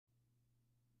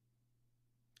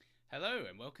Hello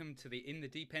and welcome to the In the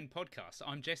Deep End podcast.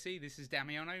 I'm Jesse, this is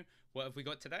Damiano. What have we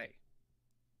got today?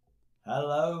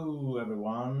 Hello,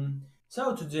 everyone.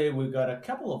 So, today we got a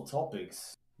couple of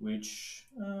topics which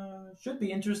should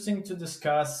be interesting to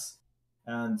discuss.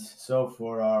 And so,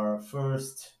 for our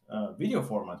first video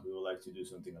format, we would like to do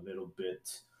something a little bit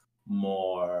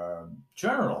more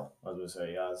general, as we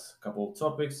say, as a couple of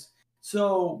topics.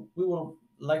 So, we would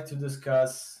like to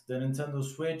discuss the Nintendo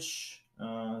Switch.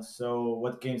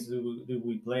 What games do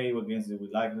we play? What games do we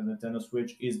like on the Nintendo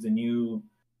Switch? Is the new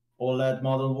OLED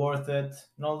model worth it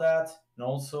and all that, and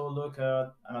also look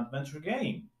at an adventure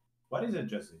game. What is it,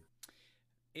 Jesse?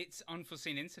 It's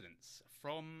unforeseen incidents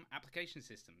from application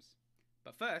systems.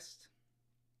 But first,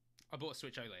 I bought a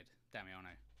Switch OLED, Damiano.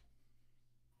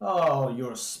 Oh,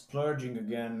 you're splurging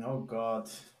again. Oh God.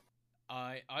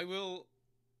 I will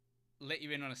let you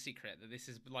in on a secret that this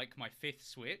is like my fifth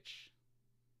Switch.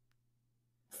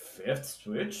 Fifth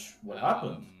Switch? What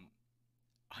happened?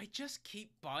 I just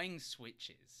keep buying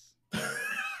Switches.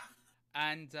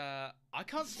 And I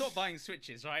can't stop buying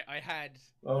Switches, right?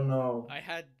 Oh no. I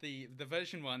had the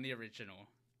version 1, the original.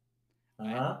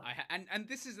 Uh-huh. And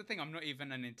this is the thing. I'm not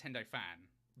even a Nintendo fan,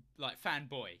 like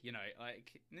fanboy.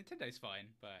 Like Nintendo's fine,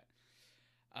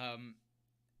 but um,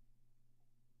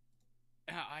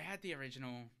 I had the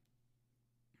original.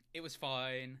 It was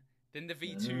fine. Then the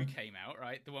V2 Mm-hmm. came out,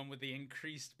 right? The one with the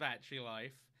increased battery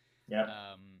life. Yep.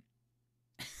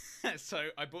 Um, so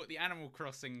I bought the Animal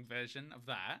Crossing version of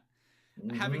that.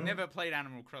 Having Mm-hmm. never played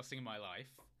Animal Crossing in my life,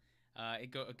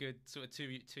 it got a good sort of two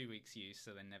weeks use,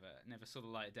 so then never saw the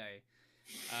light of day.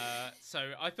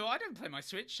 So I thought I don't play my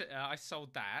Switch. I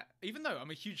sold that, even though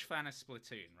I'm a huge fan of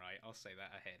Splatoon. Right, I'll say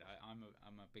that ahead. I'm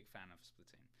a big fan of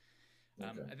Splatoon.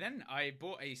 Okay. And then I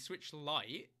bought a Switch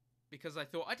Lite because I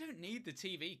thought I don't need the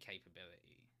TV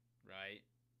capability. Right,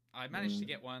 I managed to Mm.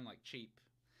 get one like cheap.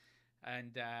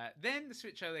 And then the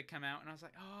Switch OLED came out, and I was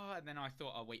like, oh. And then I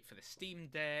thought I'll wait for the Steam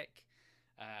Deck.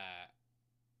 Uh,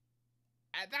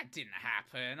 that didn't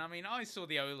happen. I mean, I saw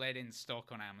the OLED in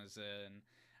stock on Amazon,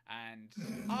 and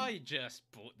I just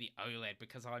bought the OLED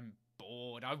because I'm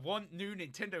bored. I want new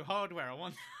Nintendo hardware.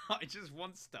 I just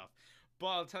want stuff. But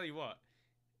I'll tell you what,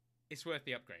 it's worth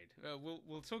the upgrade.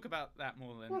 We'll talk about that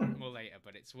Hmm. more later,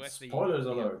 but it's worth Spoilers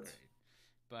the alert. upgrade.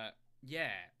 But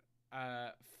yeah,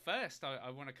 first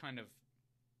I want to kind of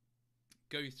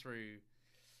go through.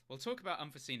 We'll talk about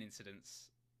unforeseen incidents,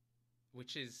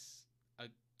 which is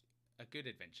a good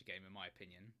adventure game in my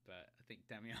opinion, but I think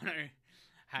Damiano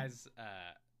has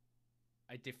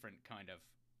a different kind of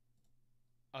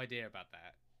idea about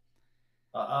that.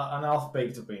 An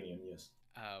half-baked opinion, yes.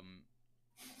 Um,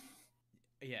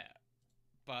 yeah,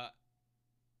 but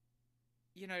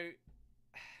you know,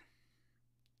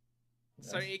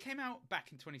 so Yes. it came out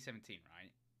back in 2017, right?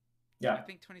 I Yeah.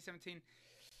 think 2017.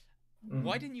 Why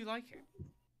Mm-hmm. didn't you like it?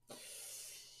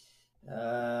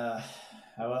 Uh,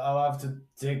 I'll have to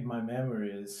dig my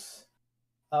memories.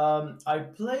 I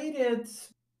played it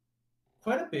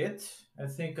quite a bit. I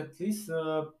think at least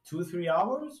 2 3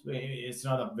 hours. It's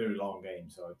not a very long game,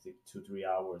 so I think 2 3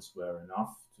 hours were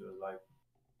enough to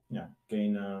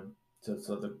gain to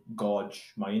sort of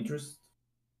gauge my interest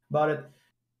about it.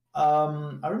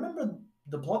 I remember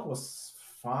the plot was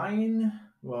fine,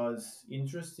 was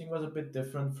interesting, was a bit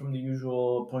different from the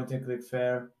usual point and click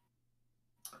fare.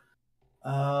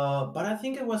 But I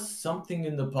think it was something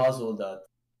in the puzzle that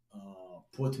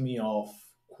put me off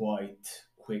quite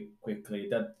quickly.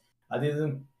 That I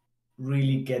didn't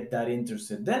really get that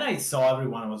interested. Then I saw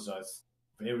everyone was just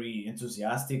very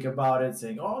enthusiastic about it,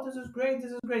 saying, "Oh, this is great!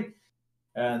 This is great!"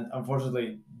 And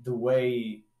unfortunately, the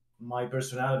way my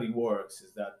personality works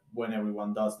is that when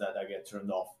everyone does that, I get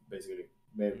turned off basically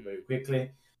very Mm.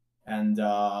 quickly. And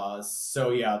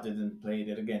so yeah, I didn't play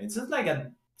it again. It's not like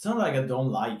I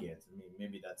don't like it. I mean,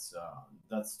 maybe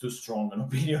that's too strong an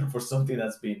opinion for something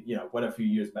that's been quite a few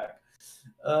years back.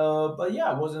 But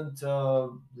yeah, I wasn't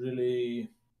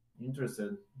really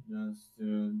interested just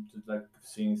to like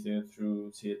see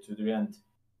it to the end.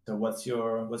 So what's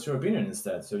your opinion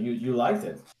instead? So you liked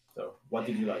it. So what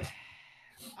did you like?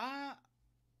 Uh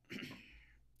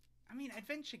I mean,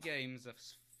 adventure games are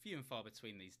few and far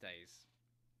between these days.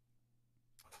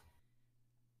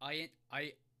 I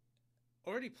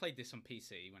already played this on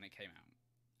PC when it came out,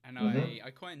 and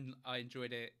Mm-hmm. I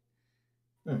enjoyed it.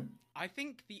 Hmm. I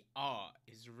think the art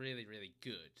is really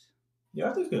good. The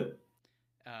art is good.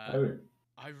 I Uh, agree.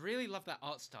 I really love that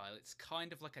art style. It's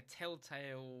kind of like a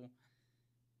telltale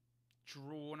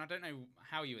drawn. I don't know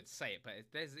how you would say it, but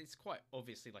it's quite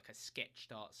obviously like a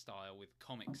sketched art style with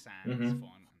Comic Sans Mm-hmm.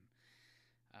 font.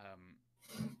 And, um,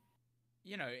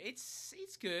 you know, it's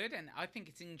good, and I think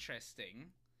it's interesting.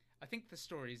 I think the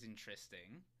story is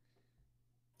interesting.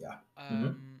 Yeah. Mm-hmm.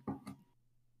 Um,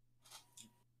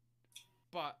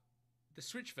 but the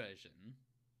Switch version,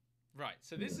 right?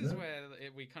 So this is Mm-hmm.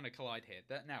 where we kind of collide here.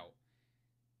 That now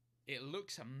it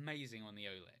looks amazing on the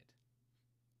OLED.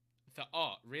 The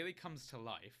art really comes to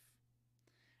life,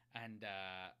 and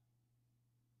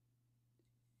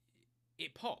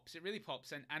it pops. It really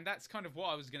pops, and that's kind of what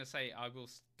I was going to say. I will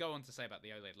go on to say about the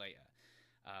OLED later,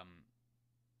 um,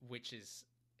 which is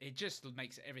it just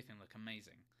makes everything look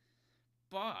amazing.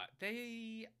 But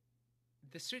the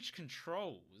Switch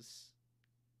controls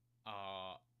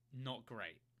are not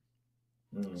great.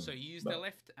 Mm. So you use the But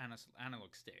left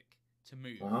analog stick to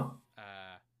move uh-huh.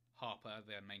 Harper,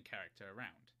 the main character,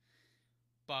 around,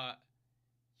 but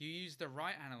you use the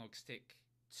right analog stick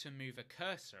to move a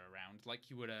cursor around like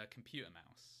you would a computer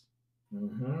mouse.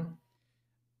 Mm-hmm.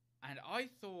 And I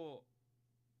thought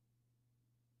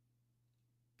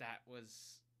that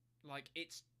was like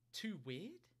it's too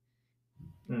weird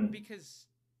Mm. because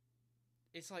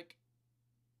it's like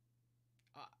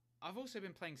I've also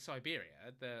been playing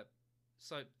Siberia, the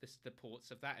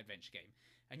ports of that adventure game,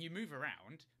 and you move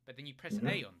around, but then you press Mm-hmm.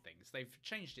 A on things. They've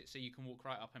changed it so you can walk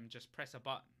right up and just press a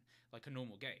button like a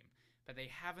normal game, but they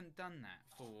haven't done that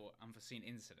for Unforeseen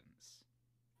Incidents.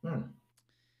 Mm.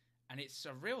 And it's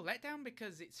a real letdown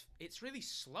because it's really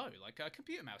slow. Like a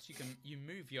computer mouse, you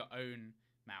move your own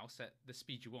mouse at the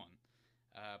speed you want,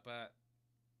 but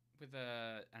with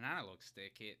an analog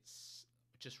stick, it's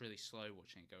just really slow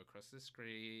watching it go across the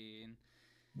screen.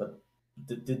 But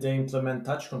did they implement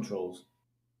touch controls?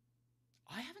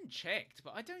 I haven't checked,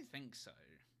 but I don't think so.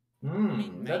 I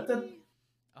mean, Hmm. maybe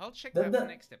I'll check That that for that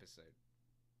next episode.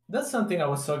 that's something I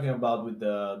was talking about with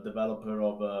the developer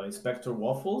of Inspector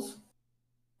Waffles,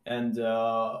 and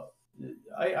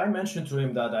I mentioned to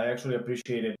him that I actually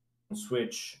appreciated on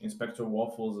Switch. Inspector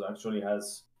Waffles actually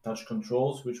has touch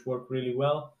controls which work really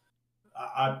well.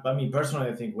 I mean, personally,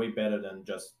 I think way better than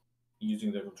just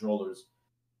using the controllers.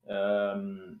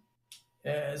 Um,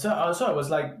 so I was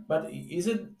like, but is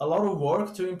it a lot of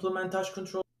work to implement touch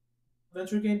control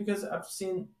adventure game? Because I've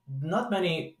seen not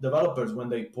many developers when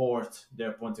they port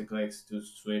their point and clicks to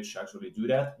Switch actually do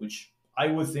that, which I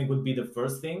would think would be the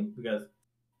first thing because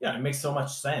yeah, it makes so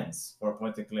much sense for a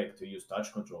point and click to use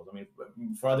touch controls. I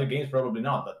mean, for other games probably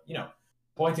not, but you know,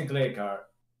 point and click are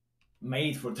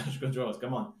made for touch controls.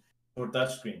 Come on, for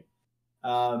touchscreen.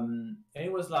 And he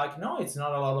was like, no, it's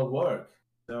not a lot of work.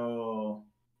 So,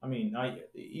 I mean,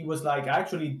 he was like, I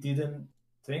actually didn't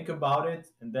think about it.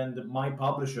 And then my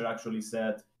publisher actually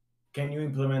said, can you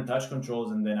implement touch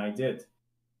controls? And then I did.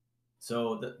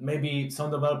 So that maybe some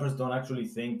developers don't actually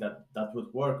think that that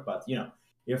would work. But, you know,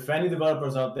 if any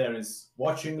developers out there is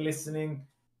watching, listening,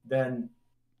 then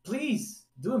please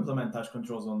do implement touch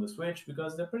controls on the Switch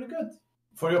because they're pretty good.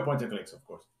 For your point and clicks, of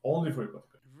course. Only for your point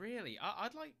and clicks. Really,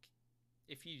 I'd like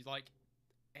if you like.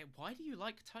 Why do you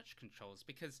like touch controls?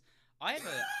 Because I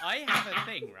have a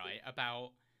thing right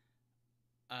about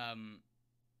um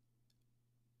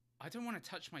I don't want to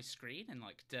touch my screen and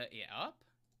like dirty it up.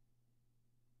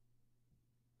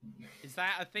 Is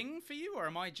that a thing for you, or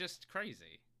am I just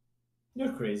crazy?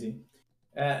 You're crazy.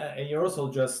 And you're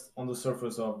also just on the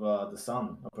surface of the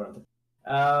sun, apparently.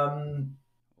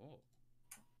 Oh,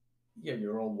 Yeah,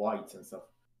 you're all white and stuff.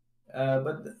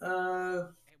 But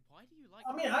why do you like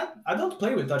I mean, touch I don't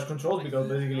play with touch controls because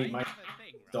basically I my have a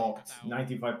thing right docked about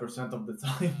 95% of the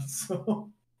time, um so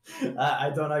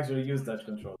I don't actually use touch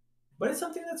controls. But it's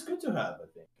something that's good to have, I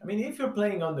think. I mean, if you're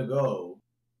playing on the go,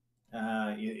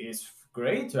 it's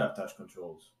great to have touch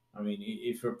controls. I mean,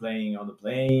 if you're playing on the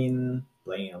plane,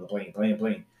 playing,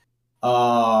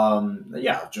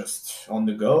 yeah, just on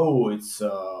the go, it's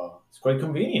quite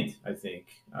convenient, I think.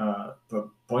 But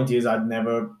point is, I've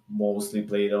never mostly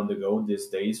played on the go these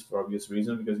days for obvious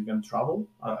reason because you can travel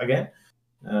again.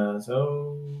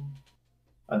 So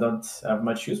I don't have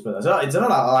much use for that. So it's not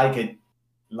like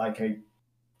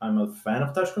I'm a fan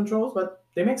of touch controls, but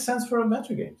they make sense for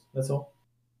adventure games. That's all.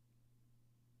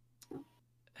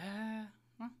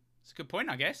 well, it's a good point,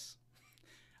 I guess.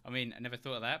 I mean, I never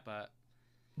thought of that, but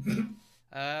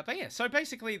yeah. So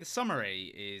basically, the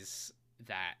summary is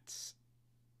that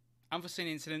Unforeseen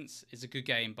Incidents is a good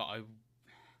game, but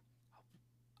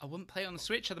I wouldn't play it on the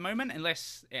Switch at the moment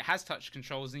unless it has touch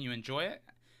controls and you enjoy it.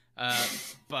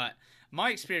 But my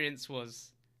experience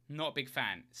was not a big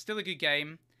fan. Still a good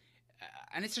game,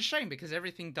 and it's a shame because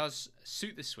everything does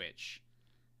suit the Switch.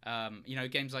 You know,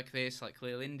 games like this, like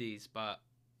little indies, but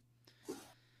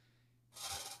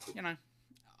you know,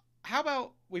 how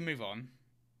about we move on?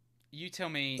 You tell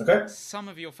me Okay. some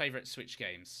of your favorite Switch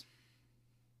games.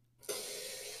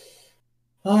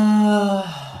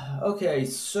 Okay,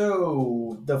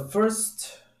 so the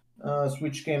first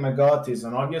Switch game I got is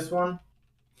an obvious one,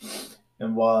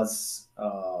 and was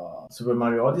Super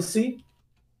Mario Odyssey,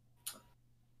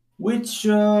 which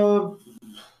I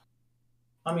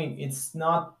mean, it's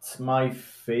not my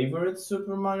favorite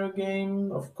Super Mario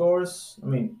game, of course. I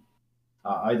mean,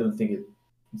 I don't think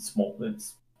it's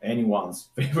anyone's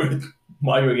favorite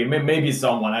Mario game. Maybe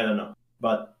someone, I don't know,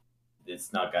 but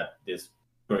it's not got this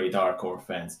great hardcore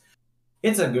fans.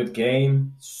 It's a good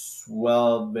game. It's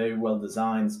very well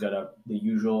designed. It's got the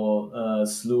usual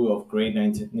slew of great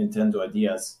Nintendo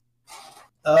ideas.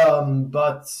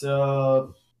 But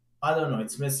I don't know.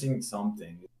 It's missing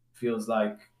something. It feels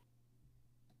like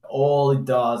all it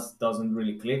doesn't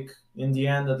really click in the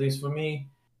end, at least for me.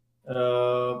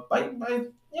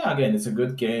 Yeah, again, it's a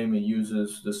good game. It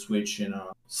uses the Switch in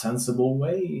a sensible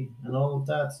way and all of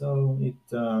that, so it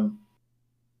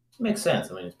makes sense.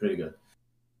 I mean, it's pretty good.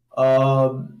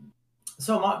 Um,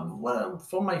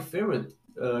 for my favorite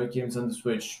games on the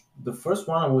Switch, the first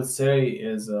one I would say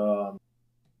is yeah,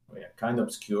 kind of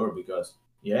obscure because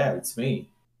yeah, it's me.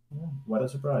 What a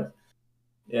surprise!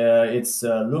 It's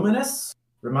Luminous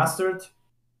remastered.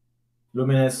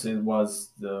 Luminous, it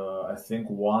was I think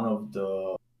one of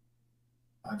the,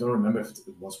 I don't remember if it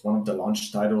was one of the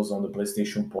launch titles on the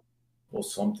PlayStation Portable or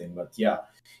something, but yeah,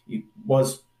 it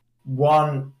was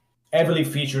one heavily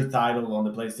featured title on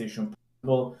the PlayStation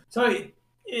Portable. So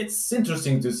it's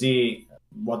interesting to see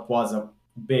what was a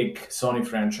big Sony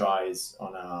franchise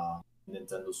on a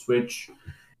Nintendo Switch.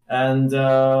 And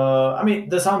I mean,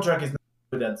 the soundtrack is not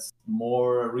good at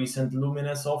more recent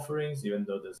Luminous offerings, even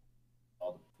though there's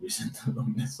not recent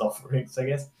Luminous offerings, I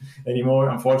guess, anymore,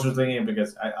 unfortunately,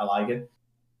 because I like it.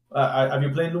 Have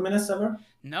you played Luminous ever?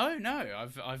 No, no,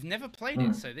 I've never played Hmm.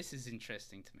 it, so this is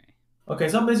interesting to me. Okay,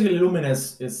 so basically,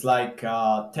 Luminous is like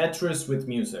Tetris with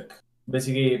music.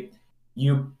 Basically,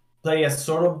 you play a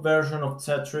sort of version of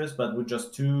Tetris, but with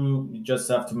just two. You just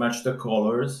have to match the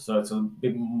colors, so it's a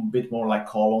bit more like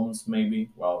columns, maybe.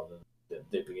 Well,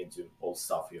 dipping into old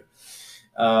stuff here.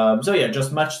 So yeah,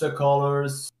 just match the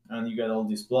colors, and you get all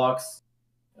these blocks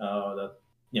that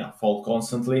fall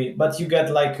constantly. But you get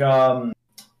like a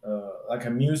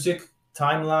music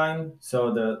timeline,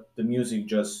 so the music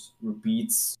just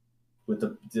repeats with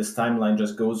this timeline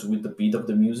just goes with the beat of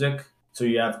the music. So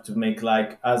you have to make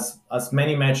like as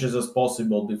many matches as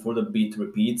possible before the beat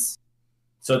repeats.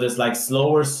 So there's like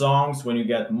slower songs when you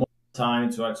get more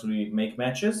time to actually make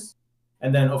matches,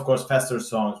 and then of course faster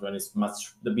songs when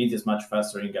the beat is much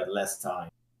faster and you get less time.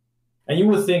 And you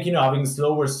would think, having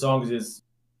slower songs is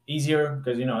easier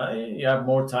because you have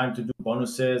more time to do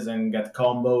bonuses and get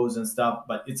combos and stuff.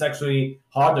 But it's actually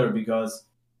harder because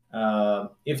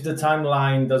if the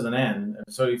timeline doesn't end,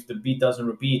 so if the beat doesn't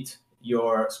repeat,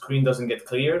 your screen doesn't get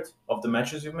cleared of the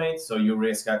matches you've made, so you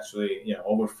risk actually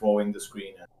overflowing the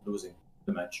screen and losing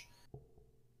the match.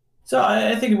 So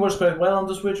I think it works quite well on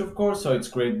the Switch, of course. So it's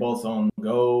great both on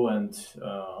Go and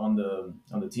on the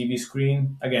TV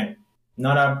screen. Again,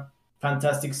 not a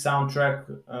fantastic soundtrack,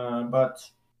 but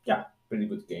yeah, pretty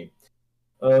good game.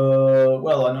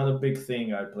 Well, another big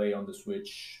thing I play on the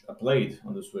Switch, I played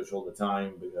on the Switch all the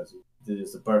time because it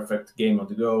is the perfect game on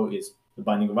the go. Is The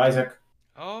Binding of Isaac,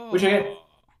 which again, Oh,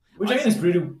 which I again see. is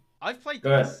pretty. I've played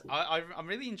Go ahead. this. I'm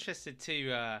really interested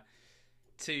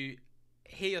to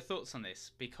hear your thoughts on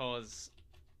this because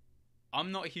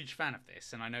I'm not a huge fan of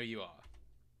this, and I know you are.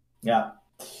 Yeah.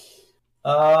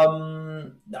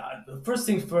 First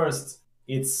thing first,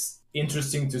 it's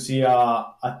interesting to see a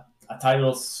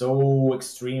title so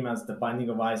extreme as The Binding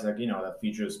of Isaac, that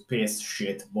features piss,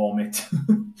 shit, vomit,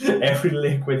 every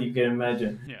liquid you can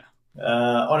imagine, Yeah.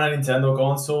 on a Nintendo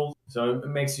console. So it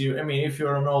makes you, I mean, if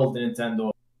you're an old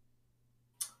Nintendo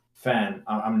fan,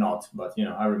 I'm not, but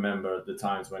I remember the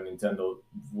times when Nintendo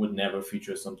would never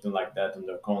feature something like that on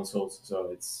their consoles. So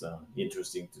it's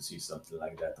interesting to see something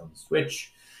like that on the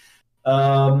Switch.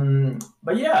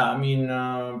 But yeah, I mean,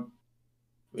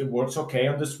 it works okay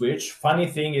on the Switch. Funny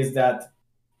thing is that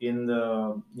in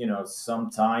the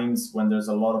sometimes when there's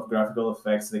a lot of graphical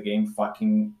effects, the game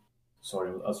fucking,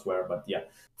 sorry, I swear, but yeah,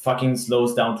 fucking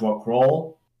slows down to a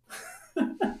crawl,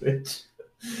 which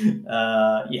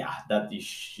yeah,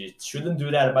 it shouldn't do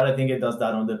that, but I think it does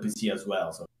that on the PC as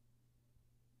well. So,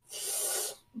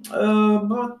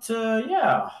 but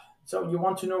yeah. So you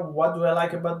want to know what do I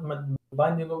like about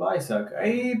Binding of Isaac?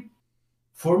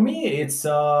 For me, it's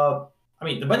I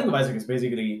mean, The Binding of Isaac is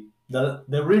basically the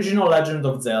original Legend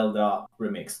of Zelda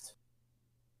remixed.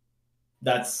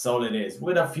 That's all it is,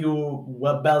 with a few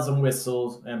bells and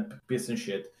whistles and piss and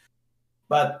shit,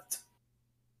 but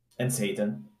and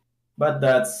Satan. but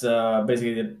that's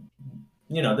basically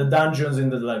the dungeons in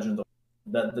the Legend of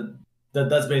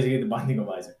that's basically the Binding of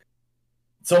Isaac.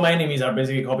 Some enemies are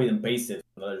basically copied and pasted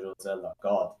from the Legend of Zelda.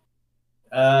 God,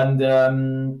 and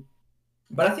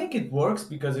but I think it works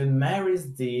because it marries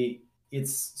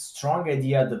its strong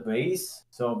idea at the base,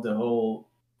 so of the whole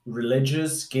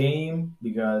religious game,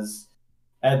 because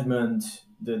Edmund,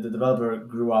 the developer,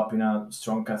 grew up in a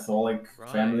strong Catholic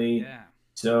family, yeah.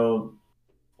 so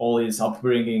all his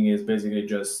upbringing is basically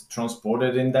just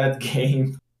transported in that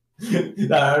game.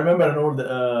 I remember an old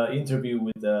interview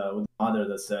with the mother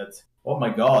that said, "Oh my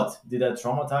God, did I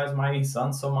traumatize my son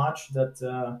so much that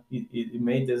it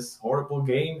made this horrible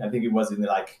game?" I think it was in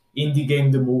like Indie Game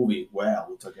the movie. Well,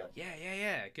 we're talking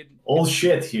Yeah. Good. all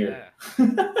shit here.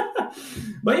 Yeah.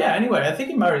 But yeah, anyway, I think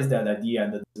it marries that idea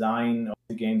and the design of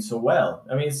the game so well.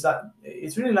 I mean,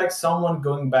 it's really like someone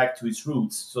going back to its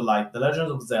roots. So like The Legend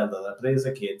of Zelda that I played as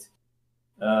a kid,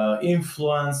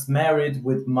 influenced, married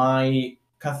with my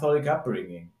Catholic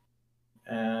upbringing.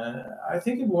 I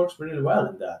think it works really well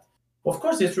in that. Of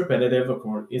course, it's repetitive. Of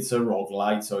course, it's a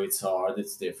roguelite, so it's hard,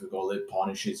 it's difficult, it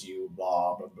punishes you,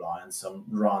 blah blah blah, and some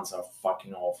runs are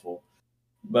fucking awful.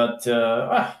 But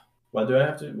what do I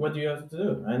have to? What do you have to do?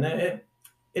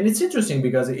 And it's interesting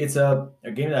because it's a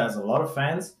game that has a lot of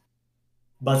fans,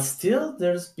 but still,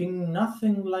 there's been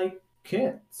nothing like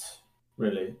it.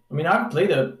 Really, I mean, I've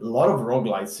played a lot of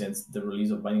roguelites since the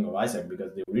release of Binding of Isaac,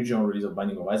 because the original release of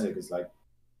Binding of Isaac is like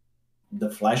the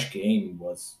Flash game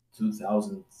was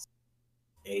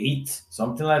 2008,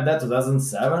 something like that,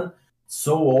 2007.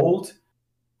 So old,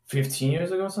 15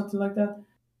 years ago, something like that.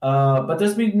 But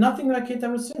there's been nothing like it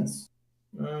ever since.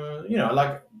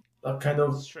 Like a kind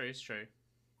of It's true.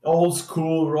 old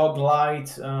school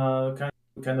roguelite,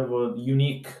 kind of a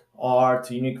unique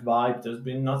art, unique vibe. There's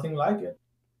been nothing like it.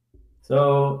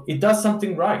 So it does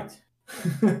something right,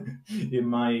 in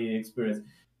my experience.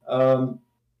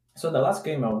 So the last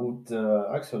game I would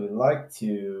actually like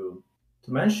to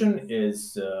mention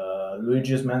is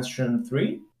Luigi's Mansion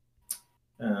 3,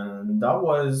 and that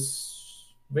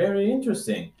was very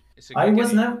interesting. It's a I good was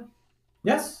game. never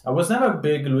Yes, I was never a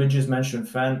big Luigi's Mansion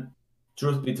fan.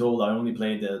 Truth be told, I only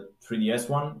played the 3DS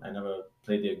one. I never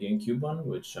played the GameCube one,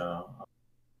 which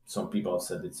some people have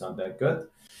said it's not that good.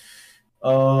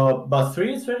 But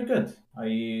three is very good.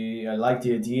 I like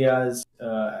the ideas.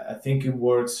 I think it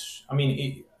works. I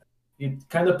mean, it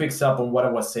kind of picks up on what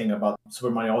I was saying about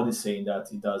Super Mario Odyssey, in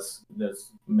that it does.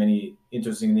 There's many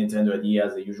interesting Nintendo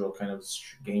ideas, the usual kind of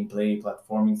gameplay,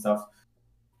 platforming stuff.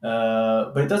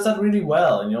 But it does that really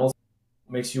well, and it also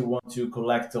makes you want to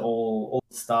collect all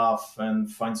the stuff and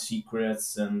find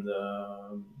secrets. And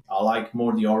I like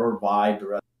more the horror vibe,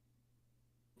 rather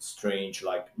strange,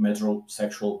 like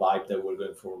metrosexual vibe that we're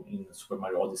going for in Super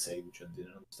Mario Odyssey, which I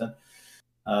didn't understand.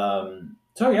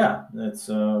 So yeah, it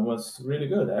was really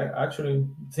good. Actually,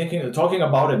 talking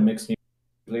about it makes me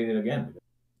play it again, because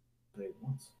I played it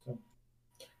once.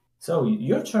 So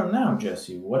your turn now,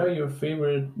 Jesse. What are your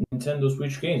favorite Nintendo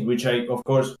Switch games? Which of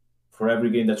course, for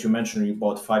every game that you mentioned, you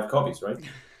bought 5 copies, right?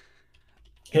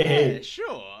 Yeah, Hey.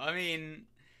 sure. I mean,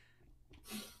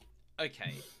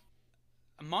 okay.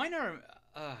 Mine are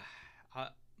uh,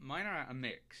 mine are a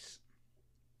mix.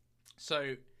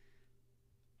 So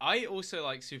I also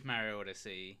like Super Mario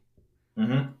Odyssey.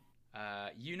 Mm-hmm.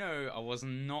 I was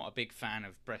not a big fan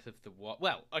of Breath of the Wild.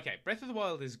 Well, okay, Breath of the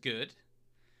Wild is good,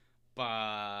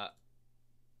 but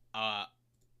uh,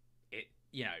 it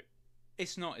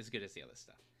it's not as good as the other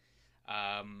stuff.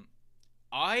 Um,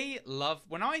 I love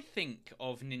when I think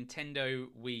of Nintendo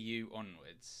Wii U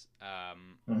onwards.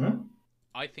 Mm-hmm.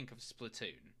 I think of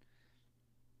Splatoon.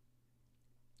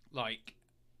 Like,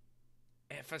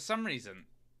 for some reason,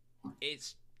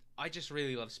 it's I just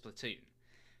really love Splatoon.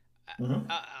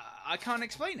 Mm-hmm. I can't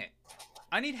explain it.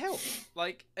 I need help.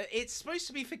 Like, it's supposed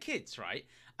to be for kids, right?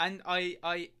 And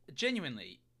I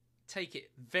genuinely take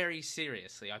it very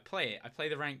seriously. I play it. I play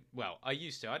the ranked. Well, I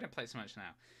used to. I don't play it so much now.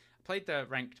 I played the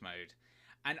ranked mode,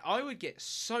 and I would get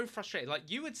so frustrated. Like,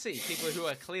 you would see people who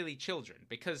are clearly children,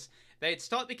 because they'd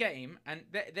start the game and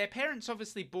their parents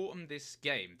obviously bought them this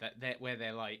game where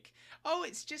they're like, oh,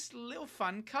 it's just little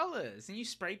fun colors and you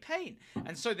spray paint,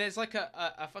 and so there's like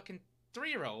a fucking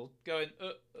 3-year-old going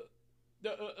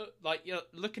like, you're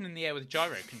looking in the air with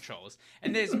gyro controls,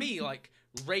 and there's me like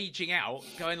raging out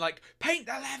going like, paint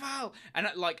the level, and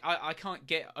like I can't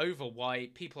get over why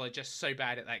people are just so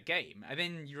bad at that game. And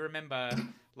then you remember,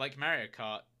 like Mario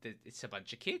Kart, it's a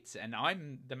bunch of kids and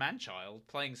I'm the man-child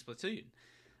playing Splatoon.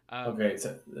 Okay,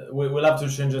 so we'll have to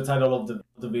change the title of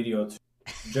the video to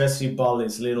Jesse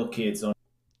Bally's Little Kids on.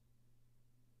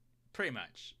 Pretty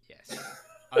much, yes.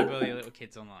 I bully little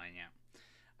kids online.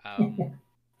 Yeah.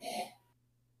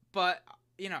 But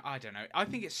I don't know. I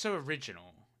think it's so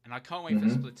original, and I can't wait for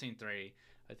Hmm. Splatoon 3.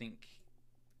 I think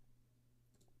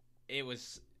it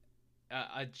was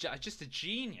just a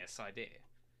genius idea.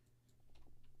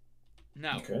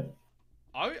 Now, Okay.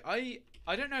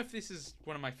 I don't know if this is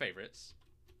one of my favorites.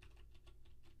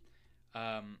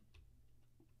 Um,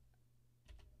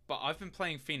 but I've been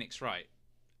playing Phoenix Wright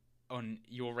on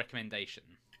your recommendation,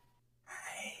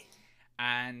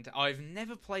 and I've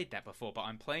never played that before. But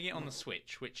I'm playing it on the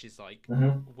Switch, which is like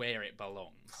Hmm. where it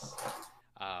belongs.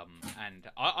 And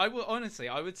I will honestly,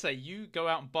 I would say you go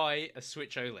out and buy a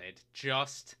Switch OLED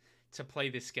just to play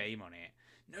this game on it.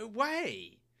 No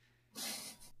way.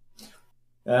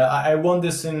 I won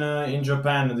this in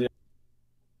Japan.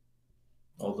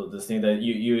 Although this thing that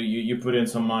you put in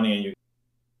some money and you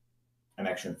an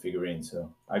action figurine.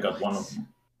 So I got one of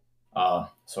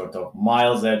What? sort of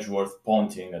Miles Edgeworth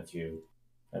pointing at you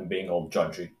and being all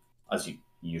judgy as he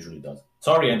usually does.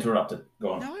 Sorry, I interrupted.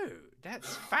 Go on. No,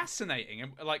 that's fascinating.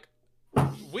 And like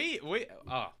we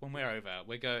when we're over,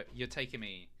 you're taking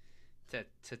me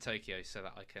to Tokyo so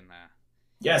that I can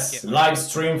Yes, get my live hands on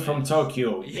stream all from this.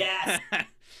 Tokyo. Yeah. Yes,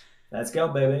 let's go,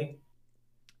 baby.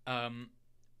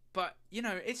 But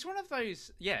it's one of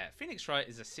those. Yeah, Phoenix Wright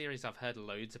is a series I've heard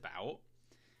loads about,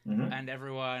 Hmm. and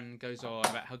everyone goes on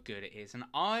about how good it is. And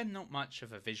I'm not much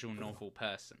of a visual novel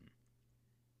person.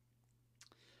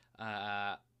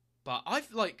 But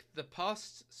I've like the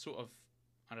past sort of,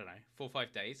 I don't know, 4 or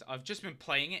 5 days. I've just been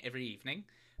playing it every evening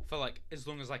for like as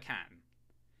long as I can.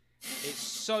 It's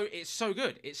so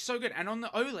good. It's so good. And on the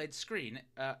OLED screen,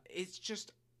 it's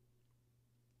just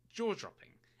jaw dropping.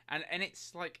 And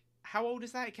it's like, how old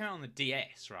is that? It came out on the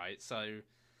DS, right? So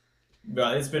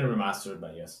Well, it's been remastered,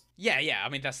 but yes. yeah. I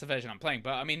mean, that's the version I'm playing.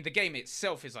 But I mean, the game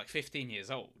itself is like 15 years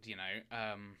old.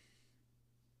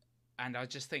 And I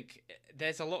just think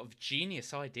there's a lot of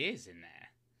genius ideas in there.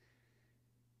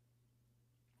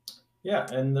 Yeah,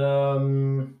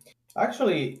 and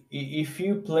actually, if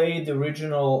you play the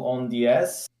original on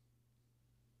DS,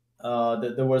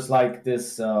 there was like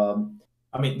this.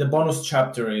 I mean, the bonus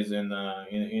chapter is in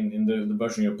the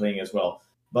version you're playing as well.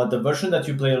 But the version that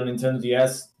you played on Nintendo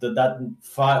DS,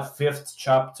 fifth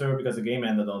chapter, because the game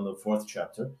ended on the fourth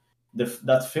chapter,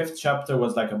 that fifth chapter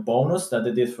was like a bonus that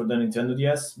they did for the Nintendo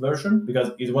DS version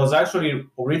because it was actually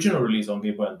original release on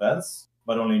Game Boy Advance,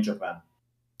 but only in Japan.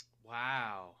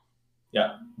 Wow.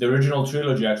 Yeah, the original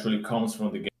trilogy actually comes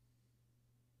from the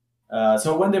game.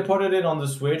 So when they put it on the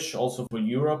Switch, also for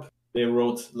Europe, they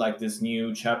wrote like this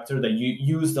new chapter that you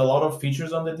used a lot of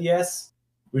features on the DS,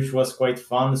 which was quite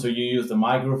fun. So you used the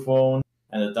microphone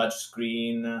and the touch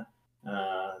screen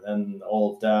and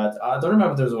all of that. I don't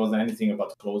remember if there was anything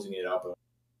about closing it up.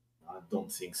 I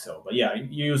don't think so. But yeah,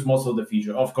 you use most of the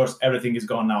feature. Of course, everything is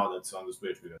gone now that's on the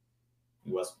Switch because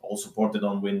it was all supported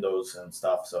on Windows and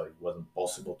stuff, so it wasn't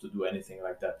possible to do anything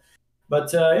like that.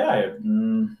 But yeah,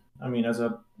 I mean,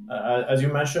 as you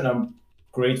mentioned, I'm a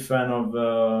great fan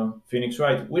of Phoenix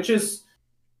Wright, which is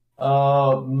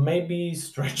maybe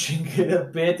stretching it a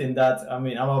bit in that. I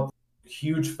mean, I'm a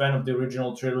huge fan of the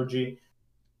original trilogy.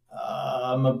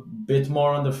 I'm a bit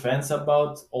more on the fence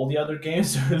about all the other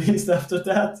games released after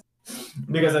that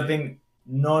because I Right. think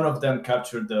none of them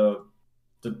captured the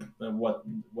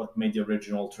what made the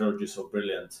original trilogy so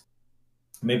brilliant.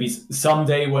 Maybe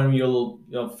someday when you'll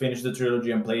finish the trilogy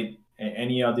and play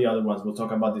any of the other ones, we'll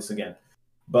talk about this again.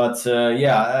 But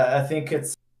yeah, I think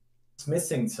it's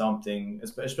missing something,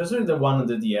 especially the one on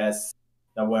the DS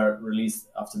that were released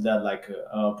after that, like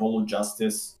Apollo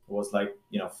Justice was like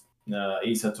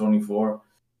Ace Attorney 4.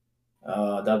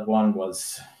 That one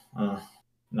was uh,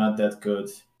 not that good.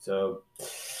 So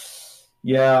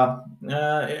yeah,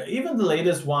 even the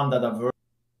latest one that I've heard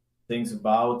things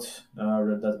about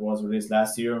that was released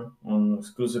last year on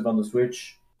exclusive on the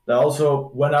Switch. That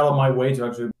also went out of my way to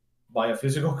actually buy a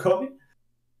physical copy.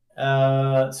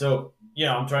 So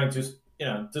I'm trying to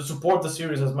to support the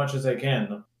series as much as I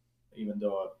can, even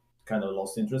though I kind of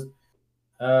lost interest.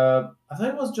 I thought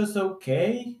it was just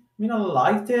okay. I mean, I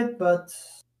liked it, but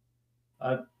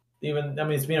I I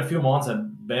mean, it's been a few months. I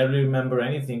barely remember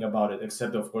anything about it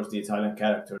except, of course, the Italian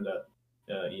character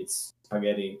that eats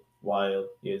spaghetti while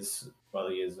he is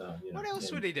What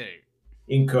else would he do?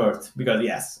 in Kurt. Because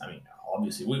yes, I mean,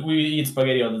 obviously we eat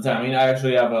spaghetti all the time. I mean, I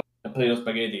actually have a plate of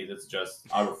spaghetti that's just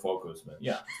out of focus, but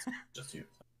yeah, it's just here.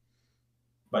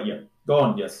 But yeah, go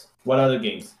on. Yes, what other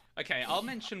games? Okay, I'll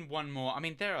mention one more. I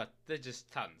mean, they're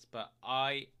just tons, but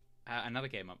another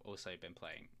game I've also been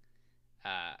playing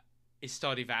uh, is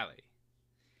Stardew Valley,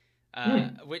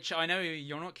 Hmm. which I know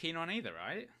you're not keen on either,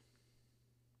 right?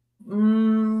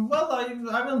 Well, I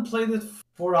haven't played it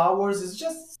for hours. It's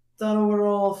just an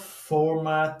overall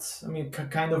format. I mean,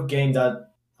 kind of game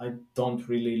that I don't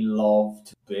really love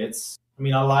to bits. I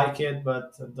mean, I like it,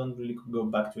 but I don't really go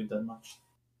back to it that much.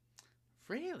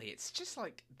 Really, it's just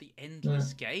like the Yeah.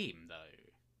 endless game, though.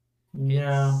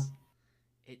 Yeah.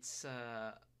 It's it's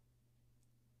uh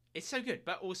it's so good,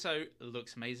 but also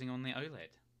looks amazing on the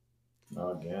OLED.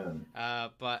 Again.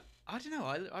 But I don't know.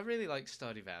 I really like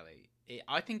Stardew Valley.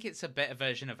 I think it's a better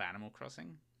version of Animal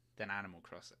Crossing than Animal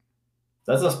Crossing.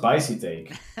 That's a spicy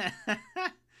take.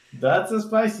 That's a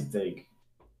spicy take.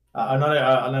 I'm not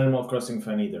an Animal Crossing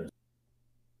fan either.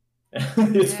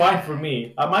 It's fine for Yeah,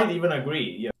 me. I might even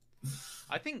agree. Yeah.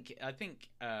 I think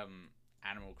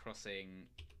Animal Crossing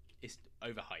is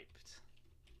overhyped.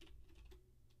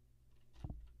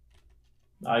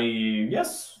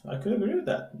 Yes, I could agree with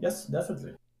that. Yes,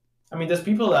 definitely. I mean, there's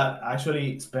people that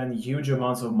actually spend huge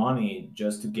amounts of money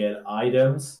just to get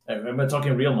items. I'm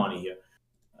talking real money here.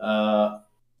 Uh,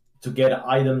 to get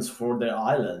items for their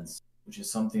islands, which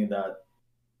is something that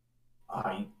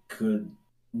I could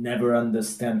never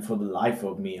understand for the life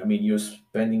of me. I mean, you're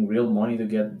spending real money to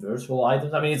get virtual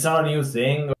items. I mean, it's not a new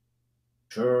thing.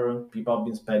 Sure, people have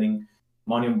been spending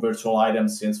money on virtual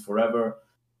items since forever.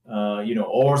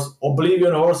 Horse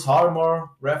Oblivion Horse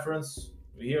Armor reference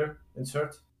here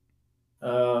insert.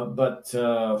 But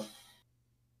oh,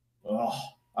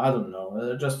 I don't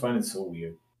know. I just find it so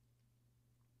weird.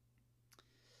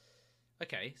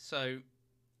 Okay, so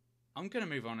I'm gonna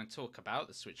move on and talk about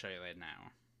the Switch OLED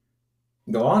now.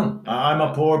 Go on. I'm a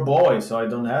Uh, poor boy, so I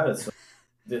don't have it. So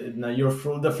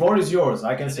the floor is yours.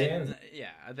 I can and say then anything.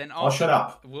 yeah, and then I'll after shut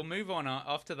up. we'll move on.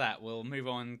 After that, we'll move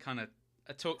on. Kind of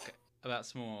talk about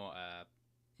some more,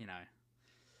 you know,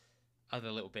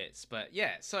 other little bits. But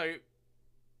yeah, so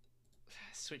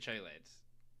Switch OLED,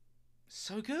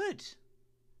 so good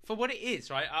for what it is,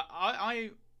 right?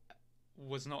 I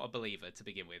was not a believer to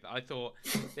begin with. I thought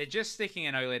they're just sticking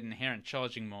an OLED in here and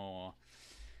charging more.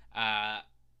 Uh,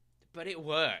 but it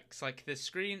works. Like the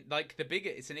screen, like the bigger,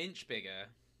 it's an inch bigger,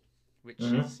 which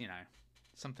Hmm. is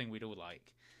something we'd all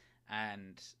like,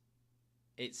 and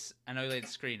it's an OLED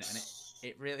screen, and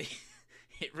it really,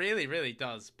 it really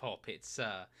does pop. It's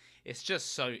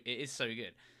just so it is so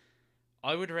good.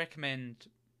 I would recommend.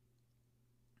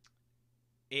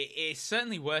 It's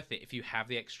certainly worth it if you have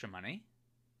the extra money.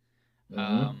 Hmm.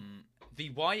 Um, the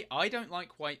white, I don't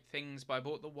like white things, but I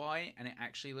bought the white, and it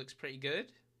actually looks pretty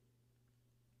good.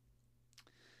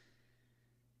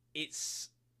 It's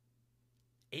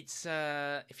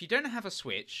if you don't have a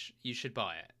Switch, you should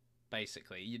buy it.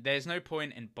 Basically, there's no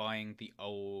point in buying the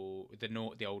old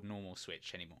normal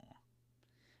Switch anymore.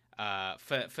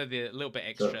 For the little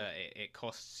bit Sure. extra it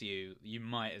costs you, you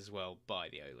might as well buy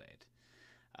the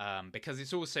OLED. Because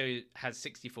it's also has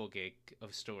 64 gig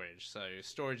of storage, so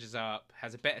storage is up,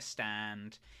 has a better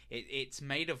stand. It's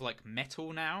made of like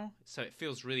metal now, so it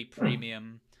feels really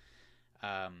premium.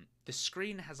 The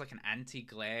screen has like an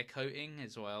anti-glare coating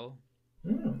as well,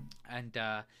 Mm. and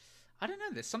I don't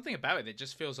know. There's something about it that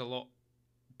just feels a lot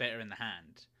better in the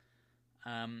hand.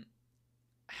 Um,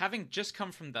 Having just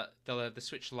come from the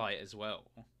Switch Lite as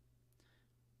well,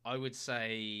 I would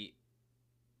say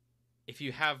if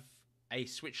you have a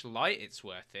Switch Lite, it's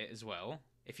worth it as well.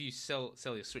 If you sell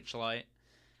your Switch Lite,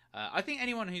 I think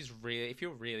anyone who's really, if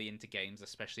you're really into games,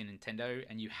 especially Nintendo,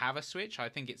 and you have a Switch, I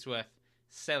think it's worth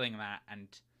selling that and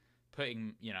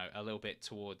putting a little bit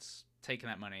towards taking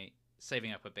that money,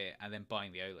 saving up a bit, and then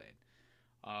buying the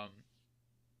OLED.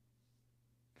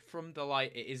 From the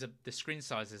Lite, the screen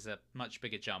size is a much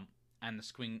bigger jump, and the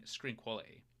screen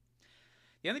quality.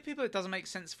 The only people it doesn't make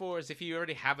sense for is if you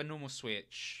already have a normal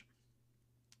Switch,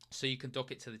 so you can dock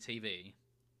it to the TV.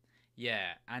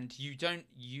 Yeah, and you don't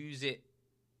use it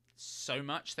so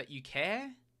much that you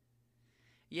care.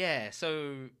 Yeah,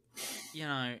 so you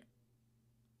know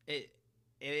it.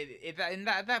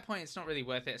 At that point, it's not really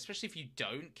worth it, especially if you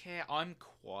don't care. I'm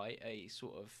quite a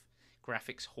sort of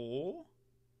graphics whore.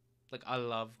 Like I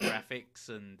love graphics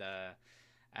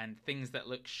and things that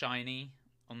look shiny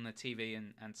on the TV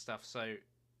and stuff. So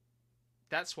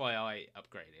that's why I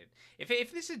upgraded.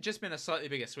 If this had just been a slightly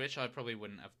bigger Switch, I probably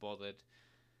wouldn't have bothered.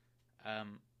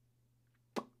 Um,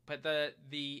 but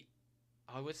the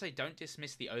I would say don't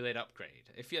dismiss the OLED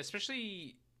upgrade. If you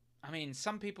especially, I mean,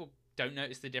 some people don't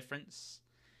notice the difference,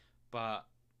 but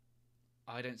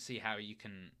I don't see how you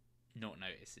can not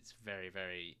notice. It's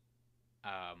very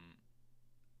um,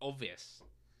 obvious.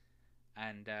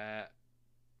 And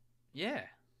yeah,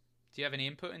 do you have any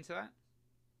input into that?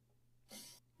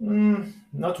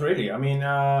 Not really. I mean,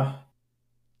 I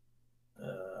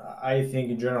think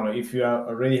in general, if you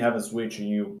already have a Switch and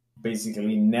you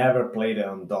basically never played it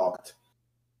on docked,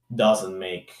 doesn't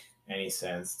make any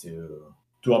sense to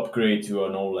upgrade to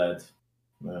an OLED.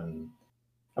 And,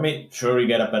 I mean, sure, you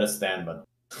get a better stand, but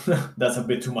that's a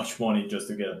bit too much money just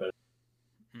to get a better.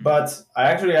 But I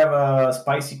actually have a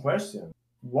spicy question.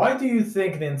 Why do you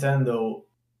think Nintendo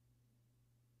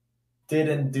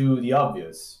didn't do the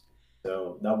obvious?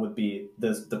 So that would be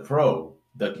the Pro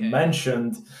that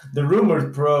mentioned the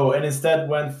rumored Pro, and instead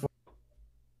went for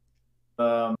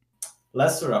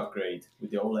lesser upgrade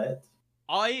with the OLED.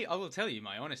 I will tell you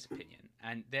my honest opinion,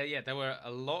 and there were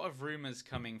a lot of rumors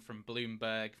coming from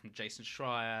Bloomberg, from Jason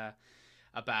Schreier,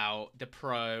 about the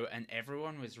Pro, and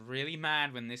everyone was really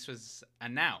mad when this was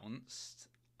announced,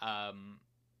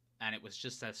 and it was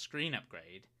just a screen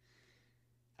upgrade.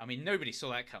 I mean, nobody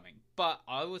saw that coming, but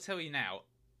I will tell you now,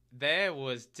 there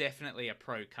was definitely a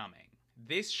Pro coming.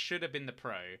 This should have been the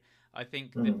Pro. I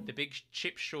think the big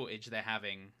chip shortage they're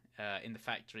having in the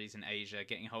factories in Asia,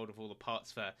 getting hold of all the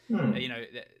parts for,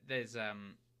 there's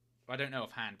I don't know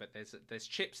offhand, but there's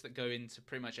chips that go into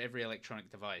pretty much every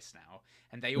electronic device now,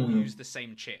 and they all use the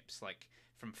same chips, like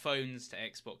from phones to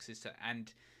Xboxes to,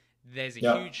 and there's a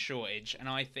huge shortage. And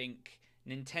I think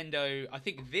Nintendo, I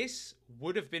think this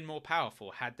would have been more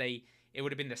powerful had they. It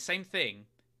would have been the same thing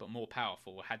but more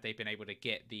powerful had they been able to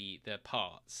get the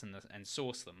parts and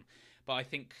source them. But I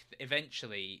think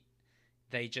eventually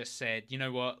they just said, you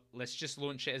know what, let's just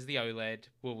launch it as the OLED.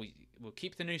 We'll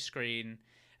keep the new screen.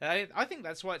 I think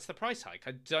that's why it's the price hike.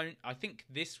 I think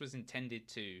this was intended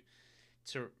to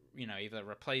either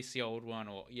replace the old one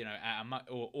or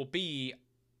or be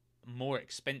more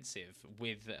expensive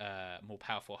with more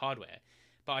powerful hardware.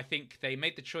 But I think they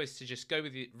made the choice to just go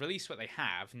with release what they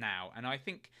have now. And I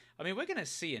mean, we're going to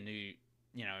see a new,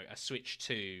 a Switch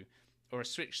 2 or a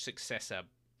Switch successor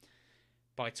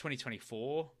by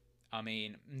 2024. I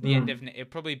mean, the end of it'll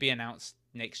probably be announced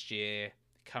next year,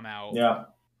 come out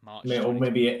March. Or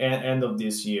maybe end of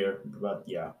this year, but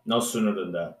yeah, no sooner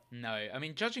than that. No, I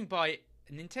mean, judging by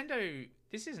Nintendo,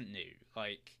 this isn't new.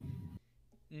 Like,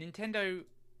 Nintendo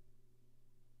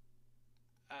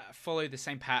follow the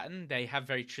same pattern. They have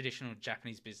very traditional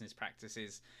Japanese business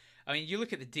practices. I mean, you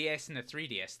look at the DS and the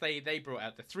 3DS. They brought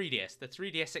out the 3DS, the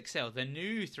 3DS XL, the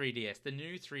new 3DS, the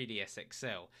new 3DS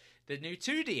XL, the new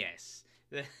 2DS,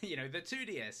 the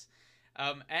 2DS.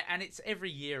 And it's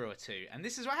every year or two. And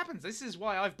this is what happens. This is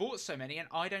why I've bought so many, and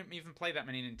I don't even play that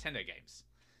many Nintendo games.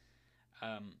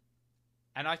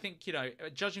 And I think,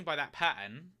 judging by that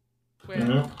pattern,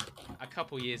 we're a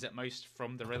couple years at most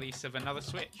from the release of another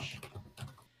Switch.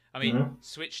 I mean,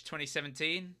 Switch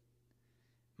 2017,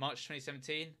 March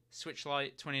 2017, Switch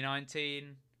Lite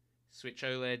 2019, Switch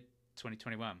OLED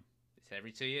 2021. It's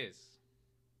every 2 years.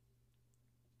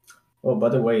 Oh, by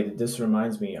the way, this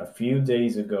reminds me. A few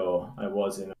days ago, I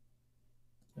was in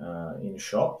a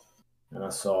shop, and I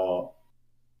saw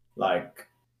like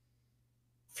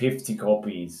 50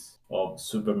 copies of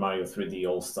Super Mario 3D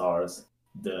All Stars,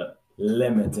 the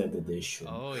limited edition.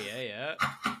 Oh yeah.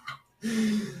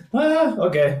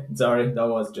 Okay, sorry, that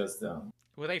was just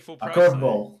were they full price? A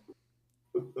curveball.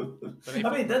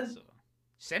 I mean, that's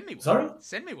send me one. Sorry,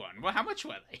 send me one. Well, how much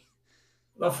were they?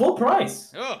 Full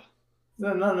price. Oh.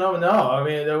 No. I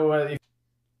mean, they were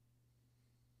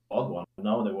odd one.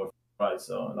 No, they were full price,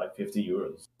 so like 50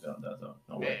 euros. So that's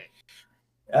no way.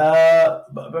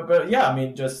 But yeah, I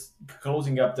mean, just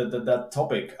closing up that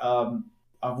topic. I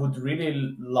would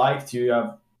really like to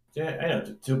have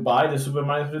to buy the Super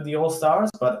Mario 3D All Stars,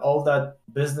 but all that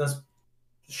business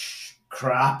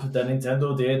crap that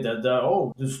Nintendo did,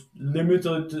 this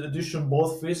limited edition,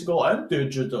 both physical and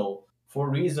digital, for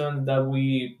reasons that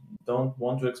we don't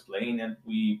want to explain and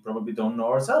we probably don't know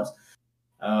ourselves.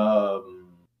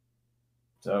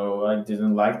 So I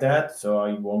didn't like that, so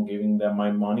I won't giving them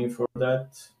my money for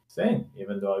that thing,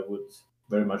 even though I would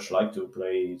very much like to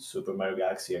play Super Mario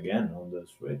Galaxy again on the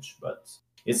Switch, but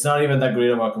it's not even that great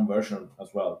of a conversion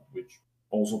as well, which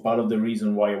also part of the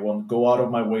reason why I won't go out of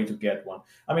my way to get one.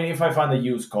 I mean, if I find a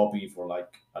used copy for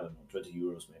like, I don't know, 20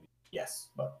 euros maybe, yes,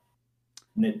 but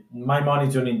my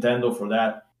money to Nintendo for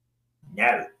that,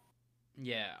 no.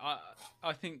 Yeah,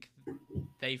 I think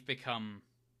they've become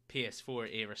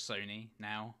PS4 era Sony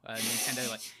now. Nintendo,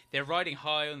 like, they're riding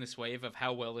high on this wave of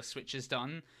how well the Switch has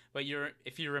done. But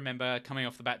if you remember, coming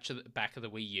off the back of the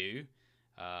Wii U,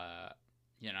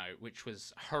 which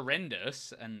was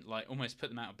horrendous and like almost put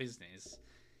them out of business.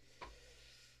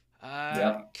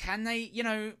 Can they?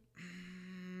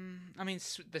 I mean,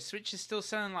 the Switch is still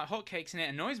selling like hotcakes, and it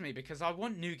annoys me because I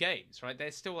want new games. Right?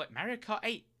 There's still like Mario Kart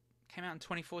 8 came out in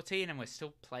 2014, and we're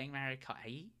still playing Mario Kart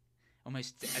 8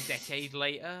 almost a decade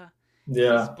later.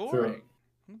 Yeah, it's boring.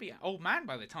 True. gonna be an old man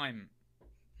by the time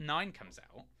 9 comes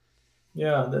out.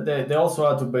 Yeah, they also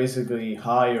had to basically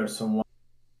hire someone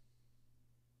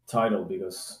title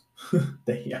because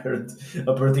they aren't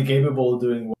pretty capable of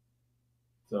doing work.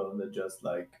 So they're just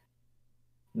like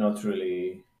not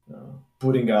really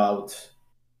putting out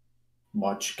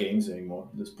much games anymore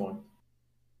at this point.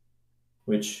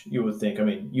 Which you would think, I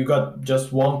mean, you got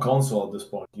just one console at this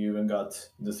point. You even got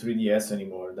the 3DS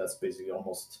anymore. That's basically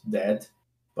almost dead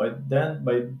by then,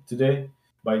 by today,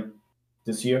 by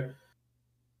this year.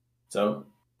 So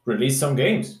release some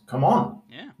games. Come on.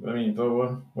 Yeah. I mean, but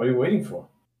what are you waiting for?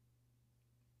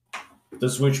 The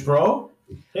Switch Pro?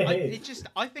 Hey.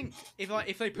 I think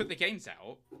if they put the games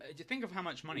out, think of how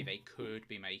much money they could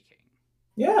be making.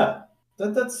 Yeah,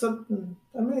 that's something.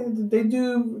 I mean, they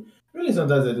do really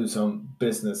sometimes they do some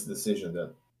business decision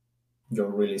that you're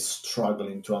really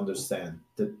struggling to understand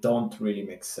that don't really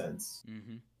make sense.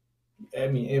 Mm-hmm. I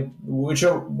mean,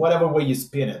 whatever way you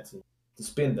spin it, to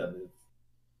spin them,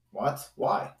 what?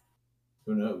 Why?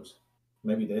 Who knows?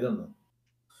 Maybe they don't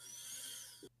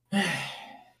know.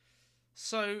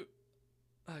 So,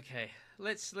 okay,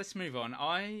 let's move on.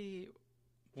 I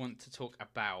want to talk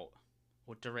about,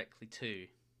 or directly to,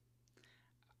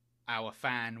 our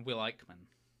fan Will Eichmann.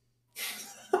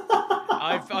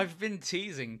 I've been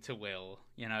teasing to Will.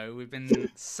 You know, we've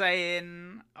been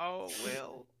saying, "Oh,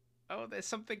 Will, oh, there's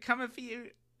something coming for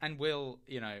you," and Will,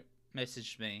 you know,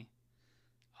 messaged me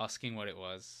asking what it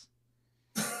was,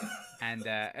 and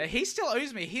he still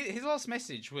owes me. His last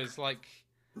message was like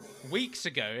weeks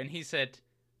ago, and he said,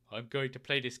 "I'm going to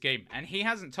play this game," and he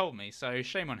hasn't told me, so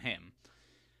shame on him.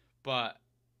 But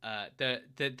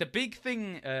the big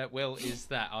thing, Will, is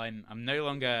that I'm no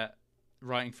longer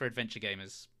writing for Adventure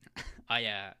Gamers.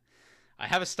 I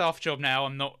have a staff job now.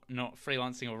 I'm not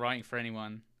freelancing or writing for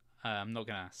anyone. I'm not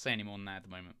gonna say any more than that at the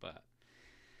moment. But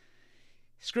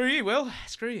screw you, Will.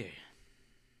 Screw you.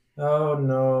 Oh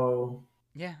no.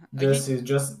 Yeah. This is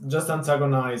just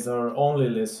antagonized our only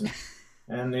listener,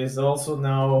 and is also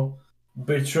now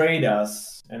betrayed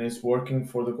us and is working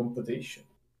for the competition.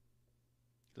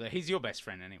 He's your best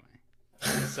friend anyway,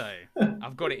 so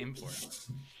I've got it in for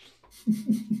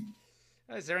him.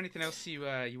 Is there anything else you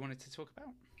wanted to talk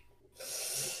about?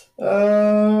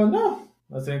 No.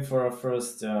 I think for our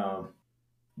first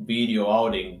video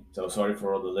outing, so sorry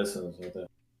for all the listeners.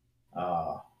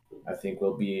 I think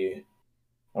we'll be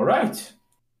all right.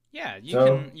 Yeah,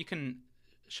 you can.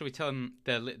 Shall we tell them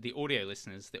the audio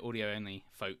listeners, the audio only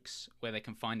folks, where they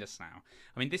can find us now?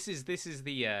 I mean, this is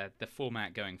the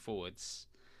format going forwards.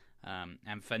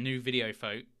 And for new video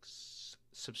folks,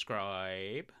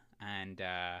 subscribe and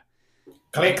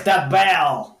click that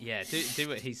bell. Yeah, do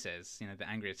what he says. You know, the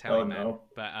angry Italian man. No.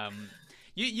 But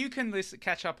you can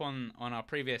catch up on our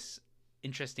previous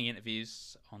interesting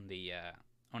interviews on the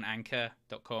on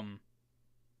anchor.com.fm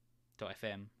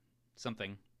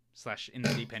something / in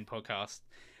the deep end podcast.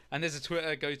 And there's a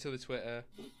Twitter. Go to the Twitter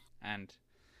and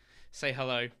say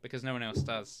hello because no one else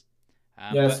does.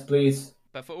 Yes, please.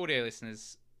 But for audio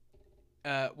listeners,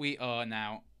 we are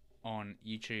now on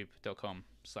youtube.com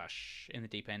 / in the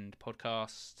deep end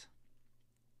podcast.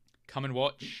 Come and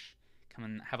watch. Come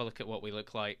and have a look at what we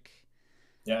look like.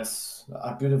 Yes,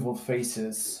 our beautiful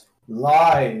faces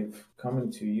live,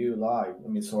 coming to you live. I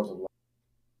mean, sort of live.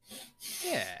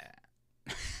 Yeah.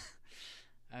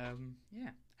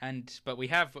 Yeah. But we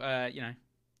have,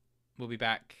 we'll be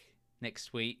back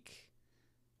next week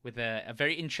with a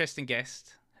very interesting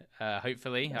guest.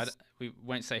 Hopefully, yes. We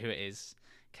won't say who it is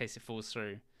in case it falls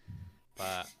through.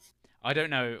 But I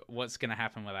don't know what's going to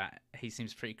happen with that. He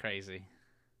seems pretty crazy.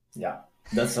 Yeah,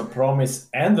 that's a promise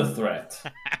and a threat.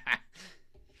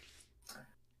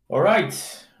 All right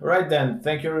then.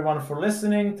 Thank you everyone for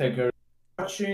listening. Thank you